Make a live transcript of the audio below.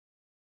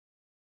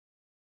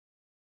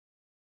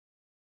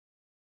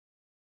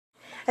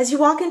As you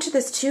walk into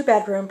this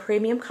 2-bedroom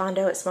premium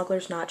condo at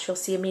Smugglers Notch, you'll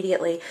see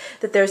immediately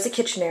that there's a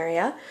kitchen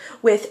area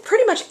with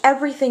pretty much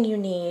everything you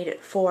need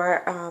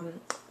for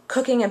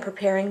cooking and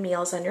preparing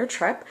meals on your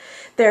trip.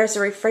 There's a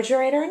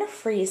refrigerator and a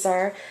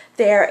freezer.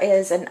 There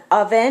is an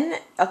oven,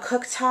 a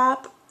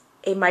cooktop,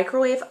 a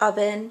microwave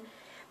oven.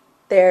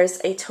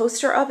 There's a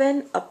toaster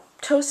oven, a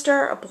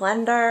toaster, a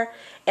blender,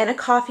 and a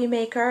coffee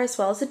maker, as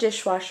well as a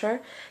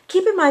dishwasher.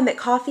 Keep in mind that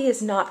coffee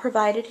is not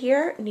provided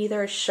here,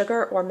 neither is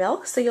sugar or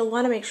milk, so you'll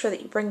want to make sure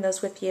that you bring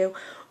those with you,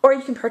 or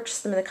you can purchase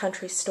them in the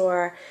country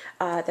store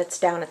that's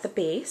down at the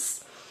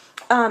base.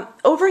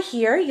 Over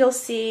here, you'll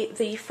see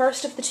the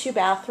first of the 2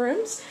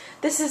 bathrooms.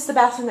 This is the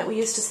bathroom that we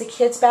used as the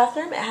kids'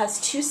 bathroom. It has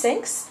 2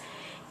 sinks,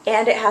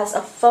 and it has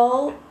a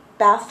full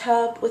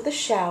bathtub with a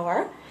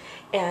shower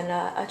and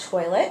a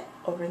toilet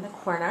over in the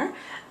corner.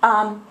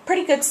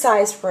 Pretty good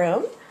sized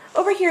room.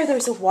 Over here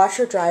there's a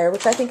washer dryer,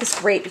 which I think is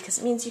great because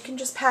it means you can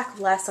just pack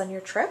less on your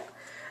trip.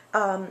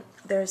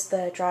 There's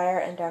the dryer,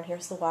 and down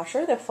here's the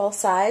washer. They're full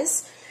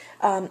size.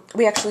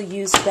 We actually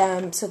used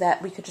them so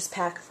that we could just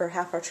pack for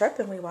half our trip,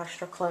 and we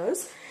washed our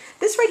clothes.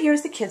 This right here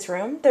is the kids'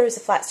 room. There is a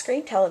flat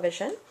screen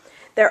television.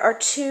 There are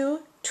 2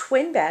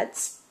 twin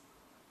beds,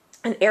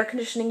 an air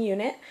conditioning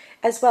unit,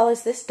 as well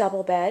as this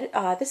double bed.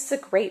 This is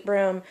a great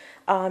room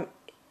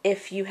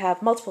if you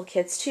have multiple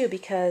kids too,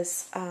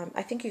 because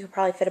I think you could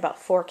probably fit about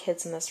 4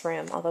 kids in this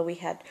room, although we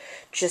had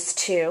just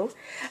 2.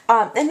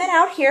 And then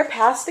out here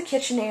past the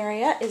kitchen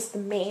area is the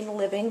main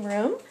living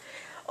room.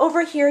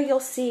 Over here you'll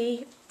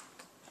see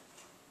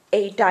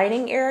a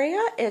dining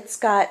area. It's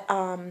got,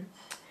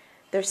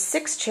 there's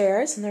 6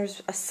 chairs, and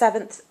there's a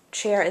 7th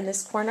chair in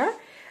this corner,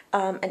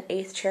 an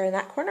 8th chair in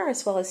that corner,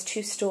 as well as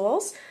 2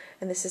 stools.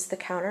 And this is the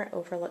counter, it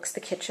overlooks the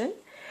kitchen.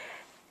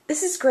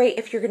 This is great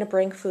if you're going to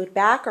bring food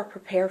back or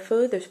prepare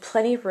food. There's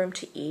plenty of room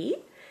to eat.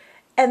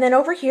 And then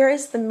over here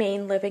is the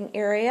main living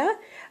area.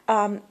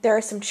 There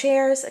are some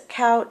chairs, a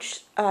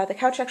couch. The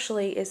couch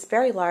actually is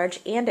very large,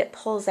 and it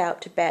pulls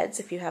out to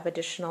beds if you have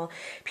additional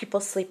people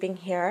sleeping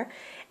here.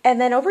 And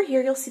then over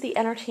here you'll see the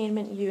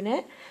entertainment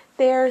unit.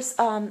 There's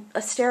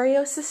a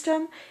stereo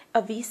system,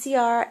 a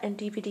VCR and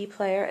DVD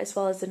player, as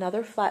well as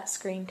another flat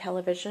screen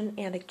television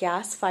and a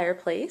gas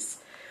fireplace.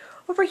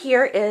 Over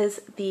here is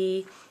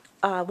the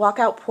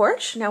walkout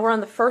porch. Now we're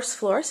on the 1st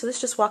floor, so this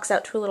just walks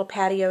out to a little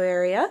patio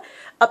area.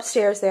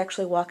 Upstairs they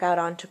actually walk out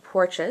onto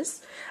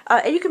porches.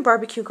 And you can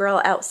barbecue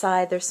grill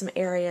outside. There's some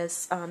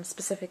areas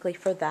specifically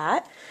for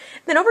that.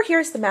 Then over here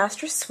is the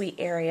master suite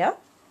area.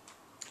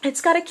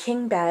 It's got a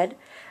king bed,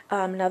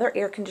 another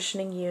air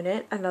conditioning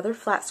unit, another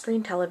flat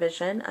screen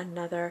television,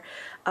 another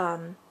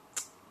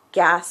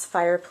gas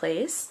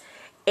fireplace,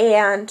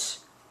 and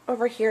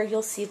over here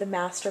you'll see the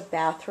master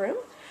bathroom,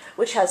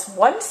 which has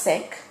 1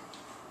 sink,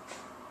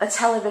 a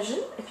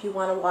television if you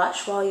want to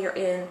watch while you're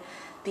in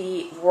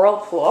the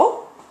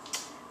whirlpool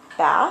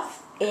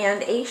bath,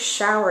 and a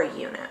shower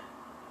unit.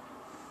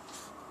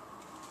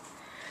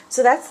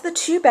 So that's the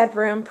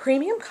 2-bedroom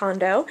premium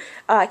condo.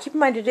 Keep in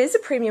mind it is a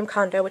premium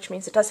condo, which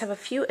means it does have a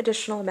few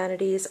additional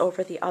amenities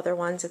over the other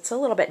ones. It's a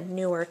little bit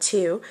newer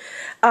too.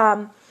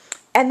 And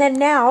then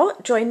now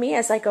join me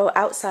as I go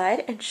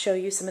outside and show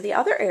you some of the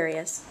other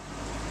areas.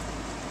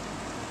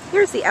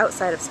 Here's the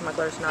outside of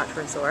Smugglers Notch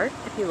Resort.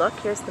 If you look,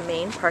 here's the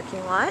main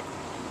parking lot.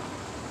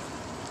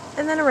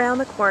 And then around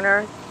the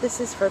corner,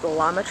 this is for the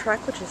llama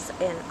trek, which is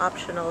an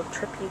optional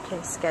trip you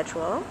can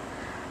schedule.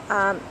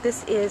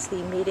 This is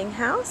the meeting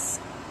house.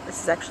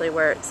 This is actually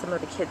where some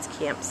of the kids'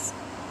 camps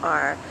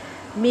are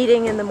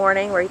meeting in the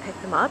morning, where you pick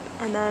them up.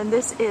 And then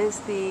this is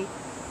the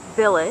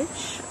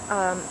village.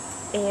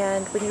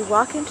 And when you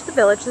walk into the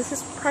village, this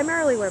is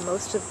primarily where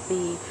most of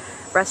the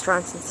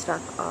restaurants and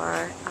stuff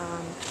are.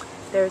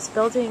 There's a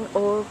building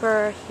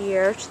over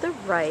here to the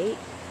right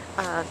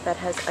that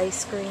has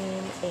ice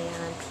cream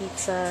and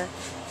pizza,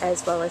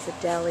 as well as a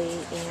deli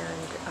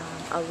and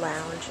a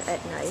lounge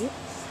at night.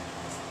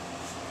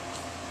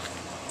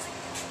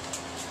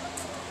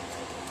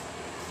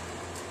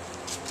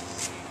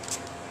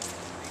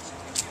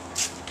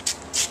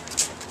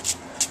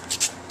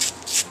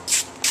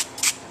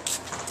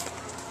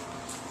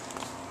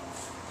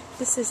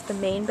 This is the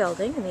main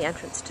building and the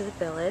entrance to the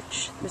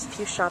village. There's a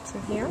few shops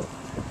in here,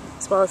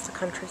 as well as the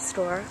country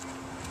store.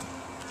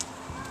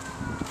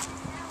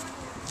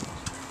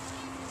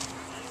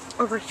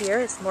 Over here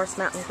is Morse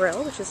Mountain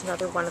Grill, which is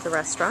another one of the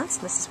restaurants.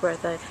 And this is where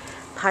the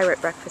pirate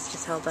breakfast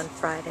is held on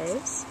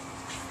Fridays.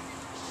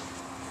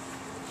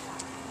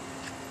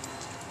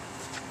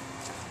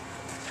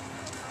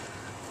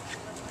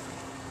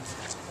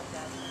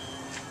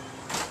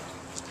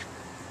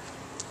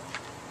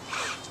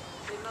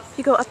 If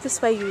you go up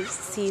this way, you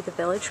see the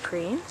Village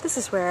Green. This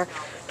is where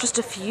just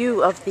a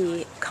few of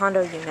the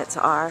condo units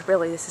are.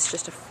 Really, this is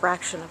just a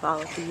fraction of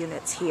all of the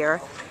units here.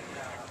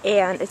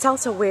 And it's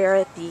also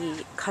where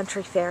the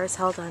country fair is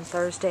held on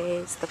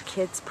Thursdays, the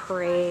kids'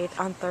 parade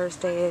on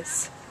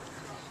Thursdays.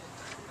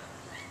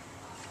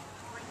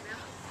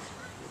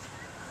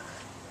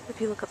 If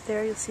you look up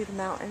there, you'll see the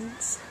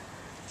mountains,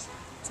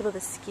 some of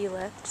the ski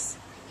lifts.